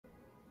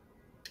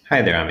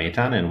Hi there, I'm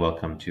Eitan and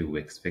welcome to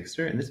Wix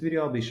Fixer. In this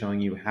video, I'll be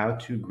showing you how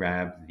to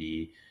grab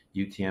the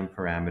UTM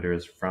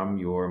parameters from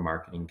your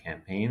marketing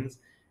campaigns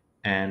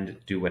and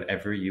do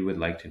whatever you would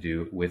like to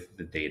do with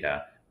the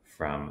data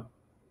from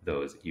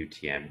those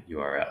UTM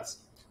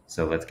URLs.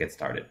 So let's get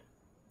started.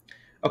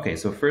 Okay,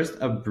 so first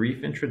a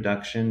brief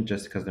introduction,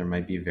 just because there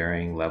might be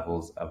varying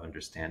levels of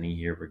understanding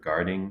here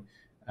regarding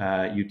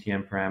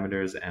UTM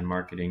parameters and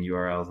marketing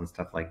URLs and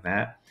stuff like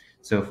that.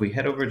 So if we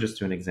head over just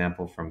to an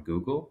example from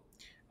Google,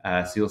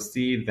 so you'll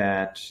see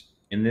that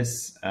in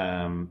this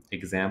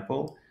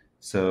example,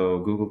 so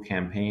Google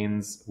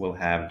campaigns will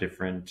have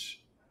different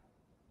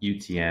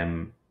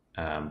UTM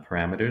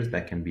parameters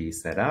that can be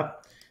set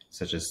up,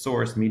 such as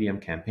source, medium,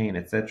 campaign,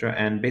 etc.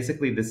 And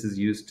basically this is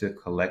used to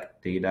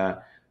collect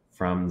data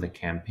from the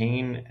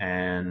campaign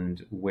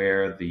and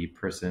where the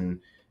person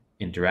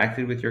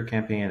interacted with your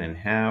campaign and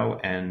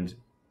how, and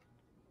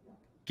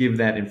give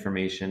that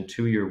information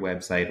to your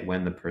website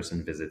when the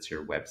person visits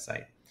your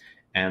website.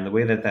 And the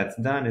way that that's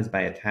done is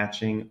by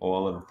attaching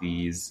all of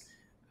these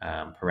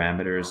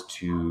parameters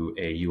to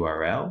a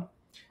URL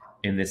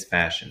in this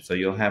fashion. So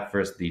you'll have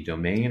first the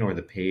domain or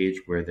the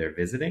page where they're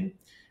visiting.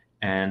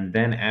 And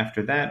then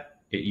after that,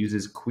 it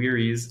uses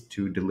queries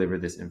to deliver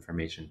this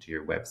information to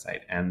your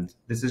website. And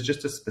this is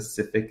just a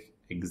specific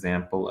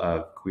example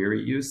of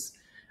query use.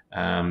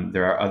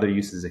 There are other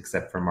uses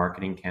except for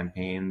marketing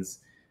campaigns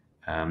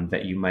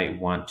that you might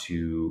want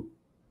to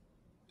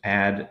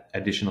add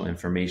additional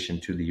information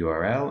to the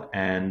URL,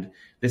 and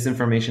this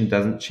information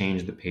doesn't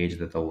change the page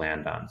that they'll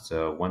land on.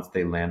 So once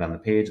they land on the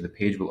page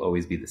will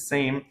always be the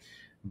same,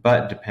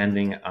 but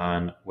depending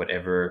on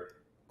whatever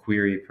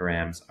query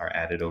params are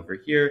added over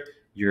here,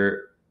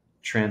 you're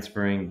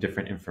transferring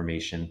different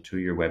information to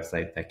your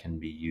website that can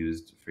be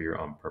used for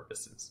your own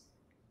purposes.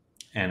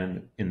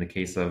 And in the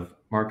case of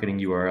marketing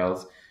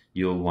URLs,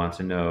 you'll want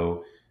to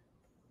know,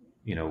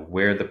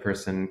 where the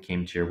person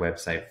came to your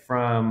website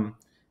from,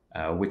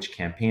 which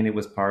campaign it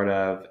was part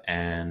of,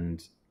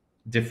 and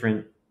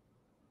different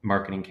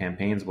marketing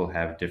campaigns will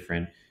have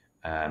different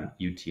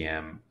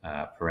UTM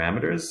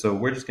parameters. So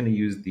we're just going to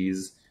use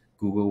these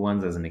Google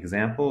ones as an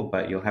example,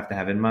 but you'll have to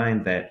have in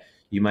mind that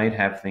you might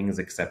have things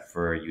except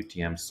for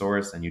UTM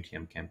source and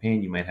UTM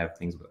campaign. You might have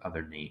things with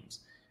other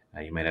names.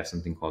 You might have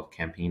something called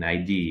campaign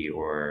ID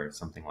or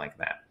something like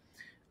that.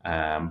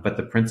 But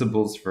the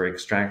principles for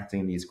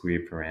extracting these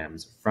query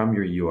params from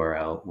your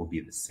URL will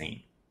be the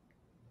same.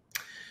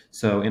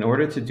 So in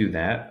order to do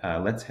that,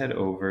 let's head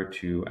over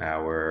to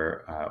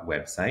our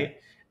website,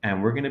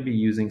 and we're going to be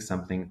using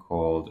something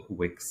called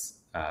Wix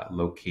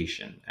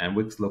Location. And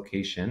Wix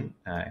Location,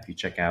 if you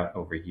check out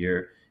over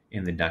here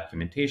in the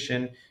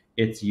documentation,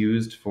 it's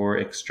used for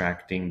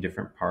extracting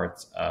different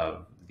parts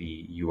of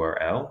the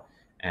URL,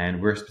 and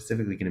we're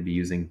specifically going to be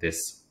using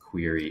this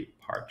query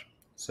part.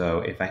 So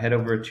if I head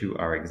over to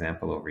our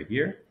example over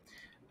here,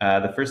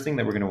 the first thing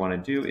that we're going to want to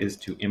do is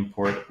to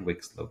import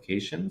Wix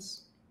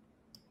Locations.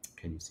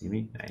 Can you see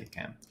me? Now you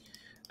can.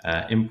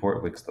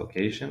 Import Wix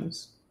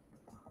Locations.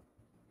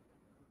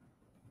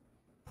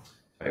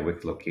 Sorry,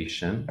 Wix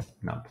Location,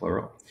 not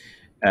plural,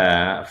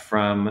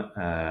 from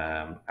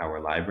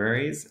our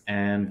libraries.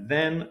 And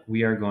then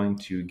we are going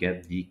to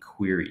get the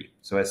query.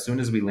 So as soon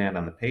as we land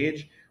on the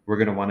page, we're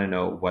going to want to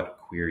know what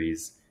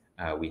queries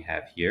we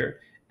have here.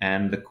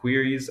 And the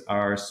queries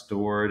are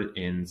stored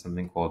in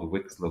something called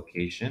Wix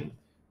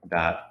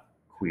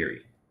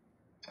Location.query.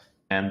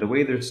 And the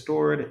way they're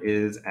stored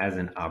is as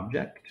an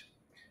object.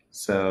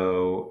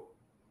 So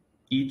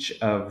each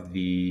of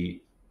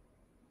the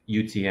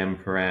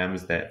UTM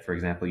params that, for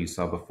example, you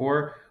saw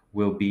before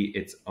will be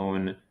its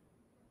own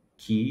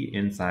key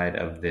inside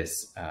of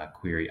this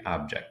query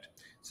object.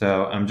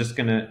 So I'm just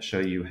going to show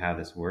you how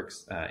this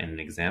works in an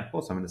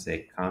example. So I'm going to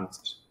say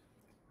const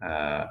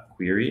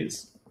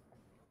queries,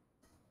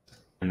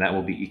 and that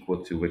will be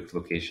equal to Wix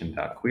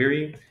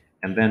Location.query.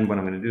 And then what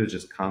I'm going to do is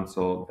just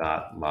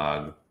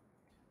console.log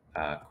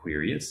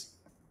queries.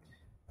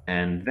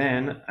 And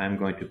then I'm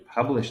going to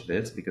publish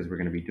this because we're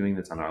going to be doing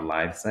this on our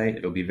live site.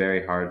 It'll be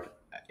very hard,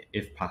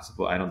 if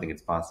possible. I don't think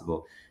it's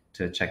possible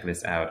to check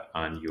this out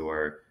on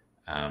your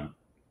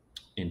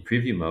in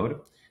preview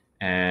mode.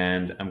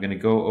 And I'm going to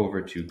go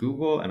over to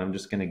Google and I'm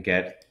just going to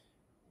get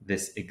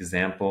this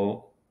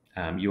example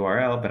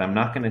URL, but I'm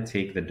not going to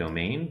take the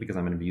domain because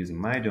I'm going to be using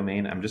my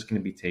domain. I'm just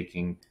going to be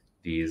taking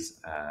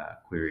these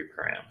query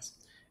params.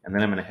 And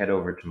then I'm going to head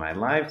over to my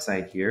live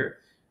site here.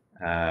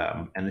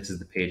 And this is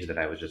the page that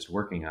I was just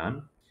working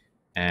on.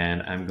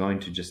 And I'm going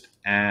to just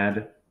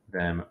add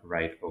them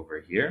right over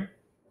here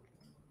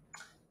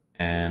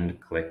and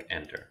click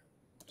enter.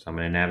 So I'm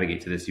going to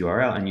navigate to this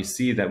URL, and you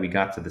see that we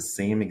got to the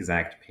same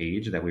exact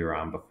page that we were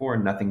on before.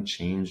 Nothing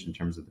changed in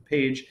terms of the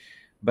page,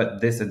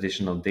 but this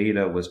additional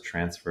data was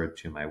transferred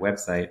to my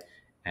website.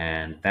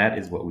 And that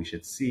is what we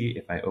should see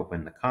if I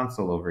open the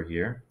console over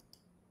here.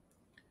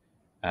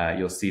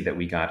 You'll see that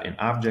we got an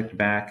object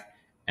back.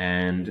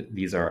 And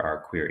these are our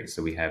queries.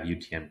 So we have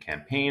UTM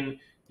campaign,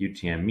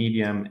 UTM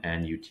medium,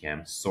 and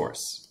UTM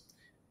source.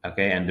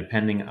 Okay, and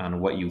depending on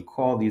what you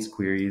call these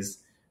queries,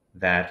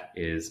 that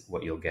is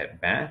what you'll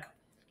get back.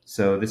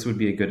 So this would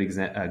be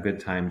a good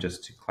time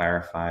just to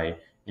clarify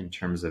in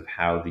terms of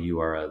how the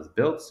URL is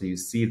built. So you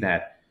see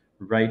that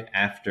right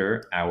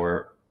after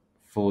our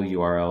full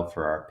URL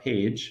for our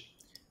page,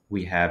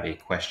 we have a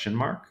question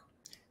mark,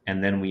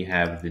 and then we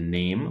have the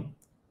name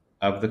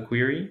of the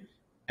query,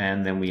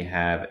 and then we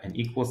have an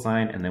equal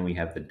sign, and then we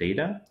have the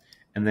data.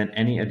 And then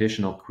any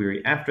additional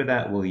query after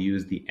that will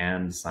use the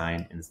and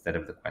sign instead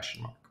of the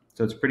question mark.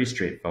 So it's pretty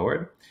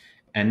straightforward.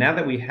 And now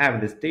that we have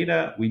this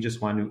data, we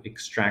just want to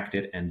extract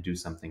it and do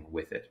something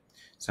with it.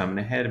 So I'm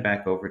going to head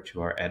back over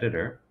to our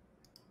editor.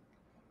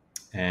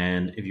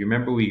 And if you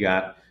remember, we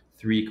got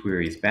 3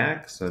 queries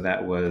back. So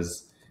that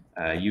was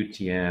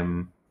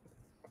UTM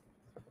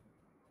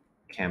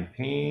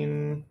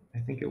campaign, I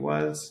think it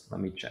was.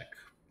 Let me check.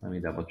 Let me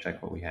double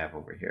check what we have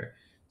over here.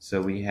 So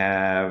we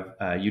have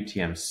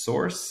UTM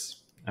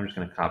source. I'm just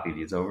going to copy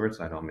these over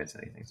so I don't miss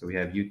anything. So we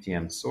have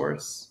UTM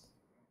source.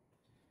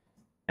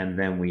 And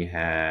then we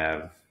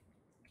have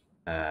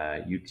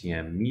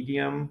UTM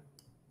medium.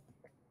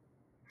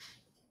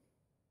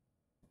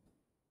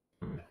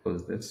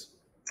 Close this.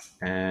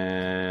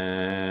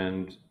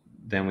 And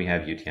then we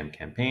have UTM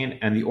campaign.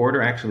 And the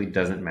order actually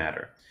doesn't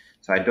matter.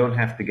 So I don't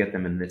have to get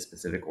them in this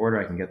specific order.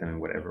 I can get them in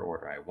whatever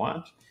order I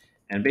want.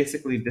 And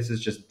basically, this is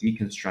just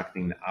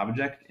deconstructing the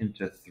object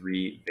into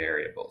 3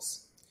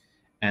 variables.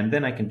 And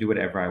then I can do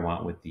whatever I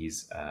want with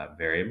these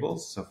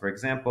variables. So for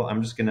example,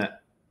 I'm just going to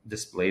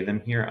display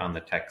them here on the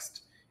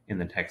text in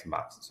the text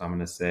box. So I'm going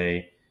to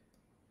say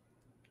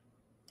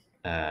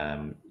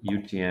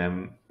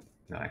UTM,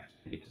 no, actually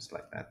I need to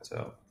select that.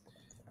 So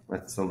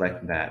let's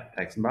select that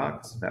text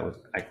box. That was,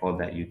 I called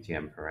that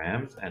UTM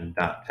params and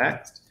dot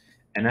text.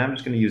 And now I'm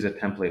just going to use a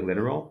template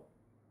literal.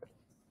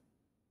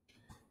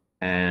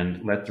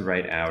 And let's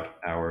write out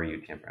our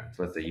UTM params.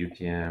 So let's say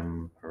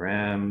UTM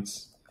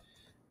params.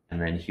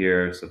 And then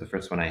here, so the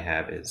first one I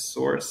have is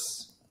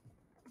source.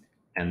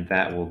 And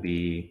that will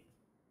be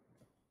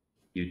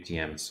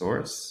UTM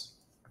source.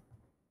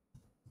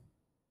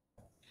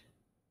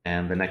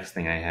 And the next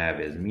thing I have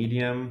is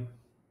medium.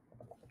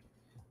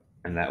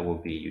 And that will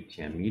be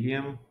UTM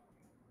medium.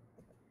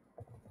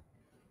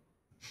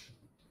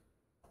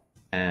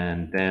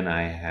 And then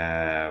I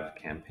have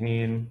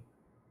campaign.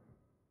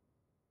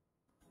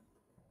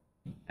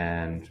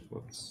 And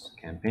whoops,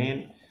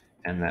 campaign.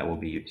 And that will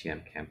be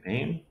UTM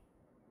campaign.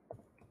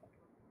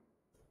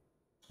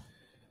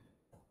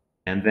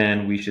 And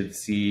then we should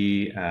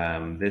see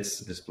this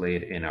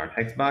displayed in our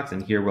text box.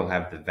 And here we'll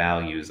have the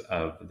values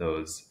of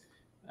those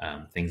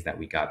things that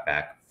we got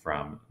back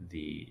from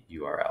the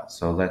URL.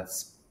 So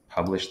let's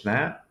publish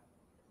that.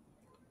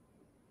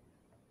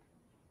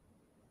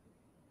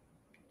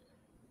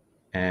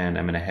 And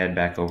I'm going to head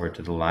back over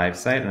to the live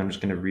site. And I'm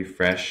just going to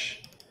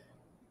refresh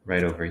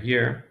right over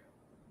here.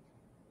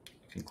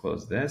 You can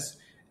close this.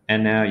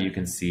 And now you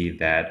can see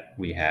that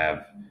we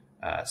have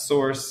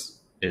source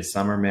is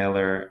summer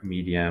mailer,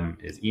 medium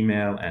is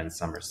email, and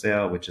summer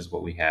sale, which is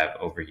what we have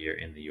over here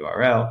in the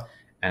URL.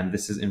 And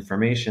this is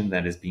information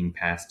that is being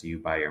passed to you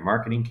by your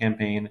marketing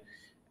campaign.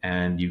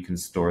 And you can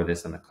store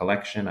this in a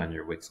collection on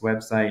your Wix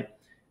website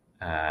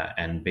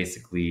and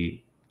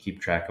basically keep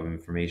track of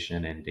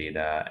information and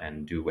data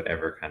and do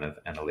whatever kind of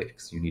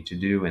analytics you need to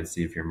do and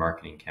see if your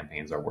marketing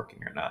campaigns are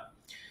working or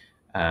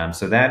not.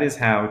 So that is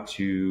how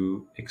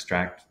to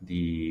extract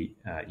the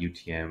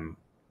UTM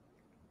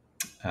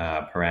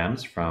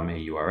params from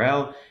a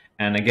URL.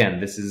 And again,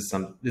 this is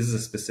a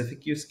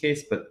specific use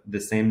case, but the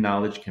same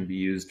knowledge can be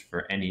used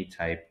for any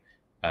type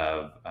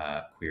of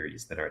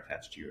queries that are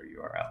attached to your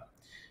URL.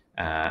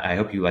 I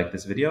hope you liked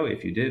this video.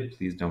 If you did,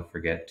 please don't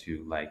forget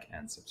to like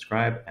and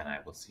subscribe, and I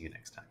will see you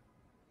next time.